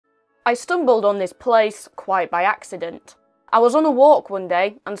I stumbled on this place quite by accident. I was on a walk one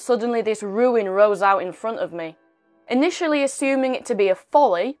day and suddenly this ruin rose out in front of me. Initially assuming it to be a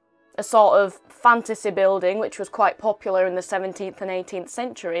folly, a sort of fantasy building which was quite popular in the 17th and 18th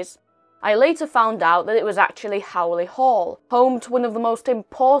centuries, I later found out that it was actually Howley Hall, home to one of the most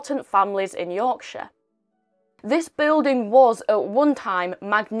important families in Yorkshire. This building was at one time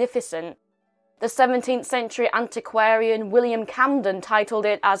magnificent. The 17th century antiquarian William Camden titled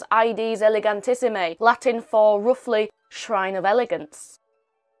it as Ides Elegantissime, Latin for roughly Shrine of Elegance.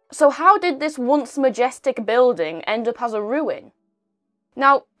 So how did this once majestic building end up as a ruin?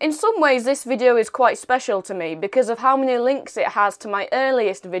 Now, in some ways this video is quite special to me because of how many links it has to my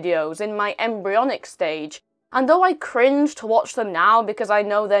earliest videos in my embryonic stage, and though I cringe to watch them now because I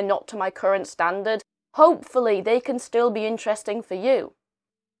know they're not to my current standard, hopefully they can still be interesting for you.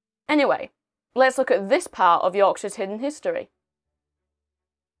 Anyway, let's look at this part of Yorkshire's hidden history.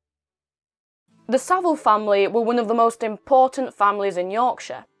 The Savile family were one of the most important families in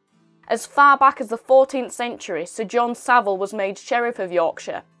Yorkshire. As far back as the 14th century, Sir John Savile was made Sheriff of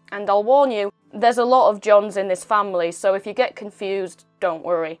Yorkshire, and I'll warn you, there's a lot of Johns in this family, so if you get confused, don't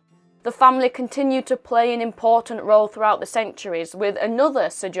worry. The family continued to play an important role throughout the centuries, with another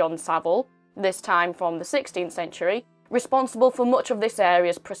Sir John Savile, this time from the 16th century, responsible for much of this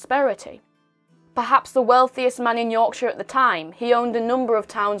area's prosperity. Perhaps the wealthiest man in Yorkshire at the time, he owned a number of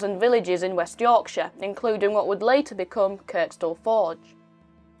towns and villages in West Yorkshire, including what would later become Kirkstall Forge.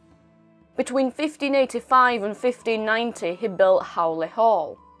 Between 1585 and 1590 he built Howley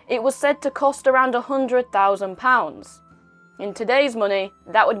Hall. It was said to cost around £100,000. In today's money,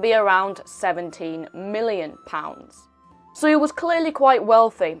 that would be around £17 million. So he was clearly quite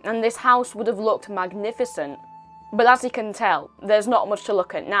wealthy, and this house would have looked magnificent. But as you can tell, there's not much to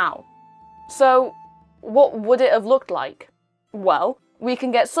look at now. So, what would it have looked like? Well, we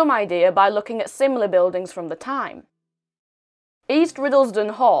can get some idea by looking at similar buildings from the time. East Riddlesden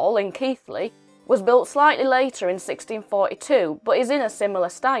Hall in Keighley was built slightly later in 1642, but is in a similar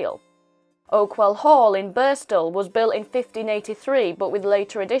style. Oakwell Hall in Birstall was built in 1583, but with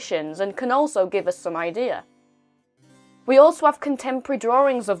later additions, and can also give us some idea. We also have contemporary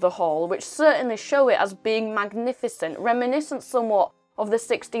drawings of the hall, which certainly show it as being magnificent, reminiscent somewhat of the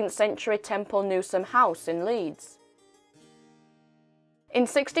 16th century Temple Newsome House in Leeds. In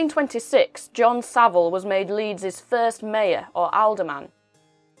 1626, John Savile was made Leeds' first mayor, or alderman.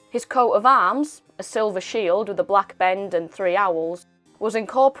 His coat of arms, a silver shield with a black bend and 3 owls, was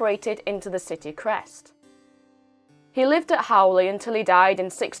incorporated into the city crest. He lived at Howley until he died in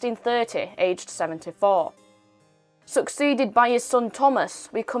 1630, aged 74. Succeeded by his son Thomas,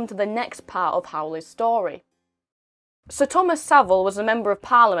 we come to the next part of Howley's story. Sir Thomas Savile was a Member of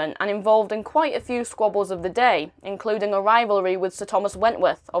Parliament and involved in quite a few squabbles of the day, including a rivalry with Sir Thomas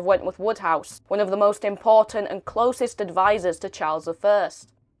Wentworth of Wentworth Woodhouse, one of the most important and closest advisors to Charles I.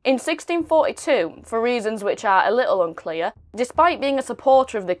 In 1642, for reasons which are a little unclear, despite being a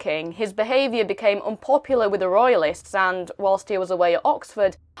supporter of the king, his behaviour became unpopular with the royalists and, whilst he was away at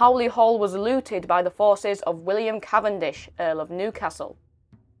Oxford, Howley Hall was looted by the forces of William Cavendish, Earl of Newcastle.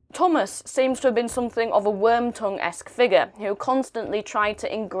 Thomas seems to have been something of a Wormtongue-esque figure who constantly tried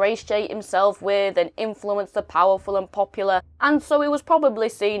to ingratiate himself with and influence the powerful and popular, and so he was probably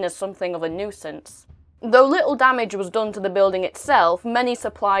seen as something of a nuisance. Though little damage was done to the building itself, many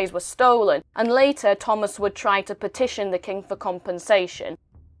supplies were stolen, and later Thomas would try to petition the king for compensation,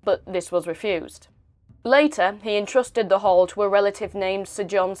 but this was refused. Later, he entrusted the hall to a relative named Sir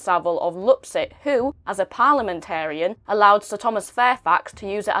John Savile of Lupsit, who, as a parliamentarian, allowed Sir Thomas Fairfax to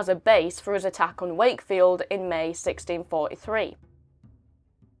use it as a base for his attack on Wakefield in May 1643.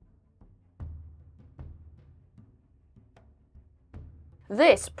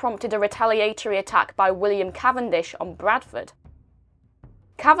 This prompted a retaliatory attack by William Cavendish on Bradford.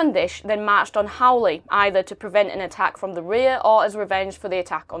 Cavendish then marched on Howley, either to prevent an attack from the rear or as revenge for the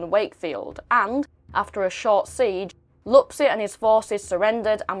attack on Wakefield, and, after a short siege, Lupsit and his forces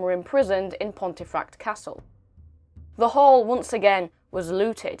surrendered and were imprisoned in Pontefract Castle. The hall, once again, was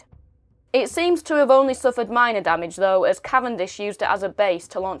looted. It seems to have only suffered minor damage though, as Cavendish used it as a base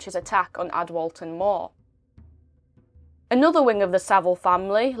to launch his attack on Adwalton Moor. Another wing of the Savile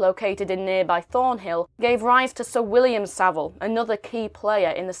family, located in nearby Thornhill, gave rise to Sir William Savile, another key player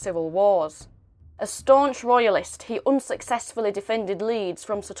in the Civil Wars. A staunch royalist, he unsuccessfully defended Leeds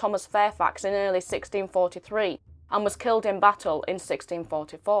from Sir Thomas Fairfax in early 1643 and was killed in battle in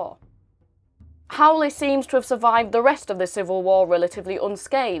 1644. Howley seems to have survived the rest of the Civil War relatively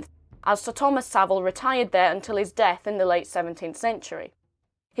unscathed, as Sir Thomas Savile retired there until his death in the late 17th century.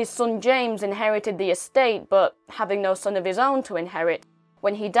 His son James inherited the estate, but, having no son of his own to inherit,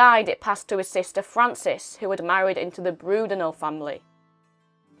 When he died, it passed to his sister Frances, who had married into the Brudenell family.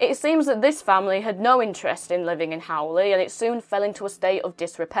 It seems that this family had no interest in living in Howley, and it soon fell into a state of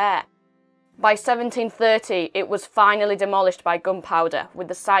disrepair. By 1730, it was finally demolished by gunpowder, with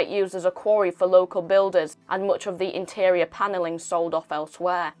the site used as a quarry for local builders and much of the interior panelling sold off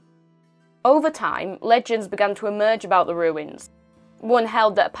elsewhere. Over time, legends began to emerge about the ruins. One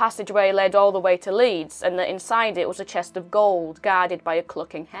held that a passageway led all the way to Leeds, and that inside it was a chest of gold guarded by a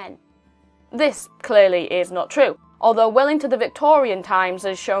clucking hen. This clearly is not true, although well into the Victorian times,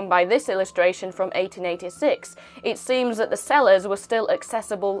 as shown by this illustration from 1886, it seems that the cellars were still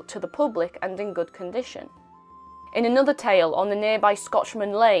accessible to the public and in good condition. In another tale, on the nearby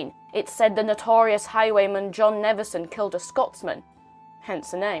Scotchman Lane, it said the notorious highwayman John Neverson killed a Scotsman,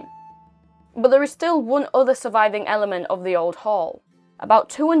 hence the name. But there is still one other surviving element of the old hall. About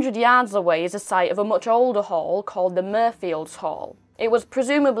 200 yards away is a site of a much older hall called the Murfields Hall. It was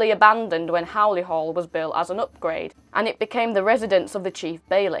presumably abandoned when Howley Hall was built as an upgrade, and it became the residence of the chief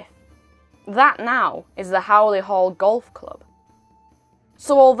bailiff. That now is the Howley Hall Golf Club.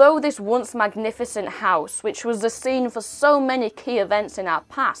 So although this once magnificent house, which was the scene for so many key events in our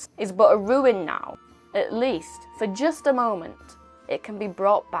past, is but a ruin now, at least, for just a moment, it can be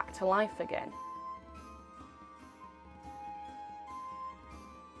brought back to life again.